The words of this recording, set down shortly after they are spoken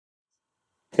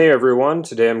Hey everyone,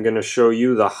 today I'm going to show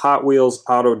you the Hot Wheels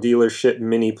Auto Dealership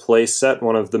Mini Playset,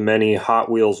 one of the many Hot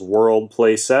Wheels World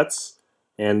playsets,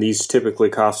 and these typically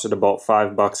costed about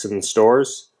 $5 in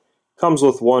stores. Comes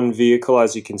with one vehicle,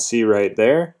 as you can see right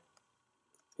there.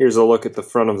 Here's a look at the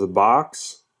front of the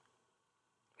box.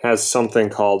 Has something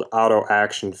called Auto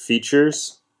Action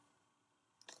Features.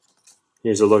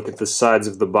 Here's a look at the sides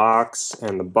of the box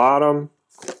and the bottom.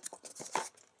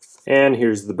 And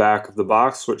here's the back of the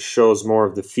box, which shows more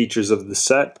of the features of the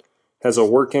set. Has a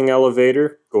working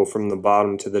elevator, go from the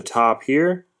bottom to the top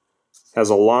here. Has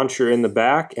a launcher in the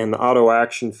back, and the auto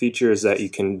action feature is that you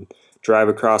can drive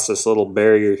across this little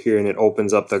barrier here and it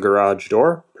opens up the garage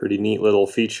door. Pretty neat little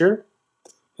feature.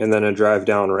 And then a drive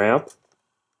down ramp.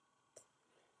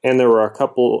 And there were a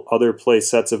couple other play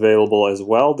sets available as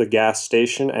well, the gas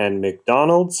station and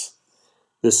McDonald's.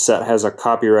 This set has a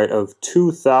copyright of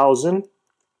 2000.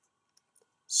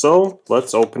 So,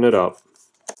 let's open it up.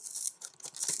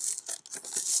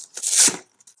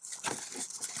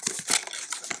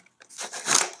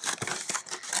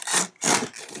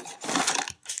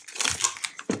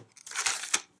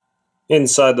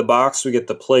 Inside the box we get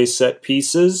the playset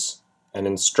pieces, an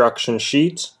instruction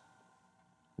sheet,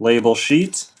 label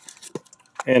sheet,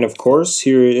 and of course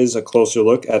here is a closer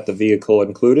look at the vehicle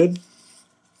included.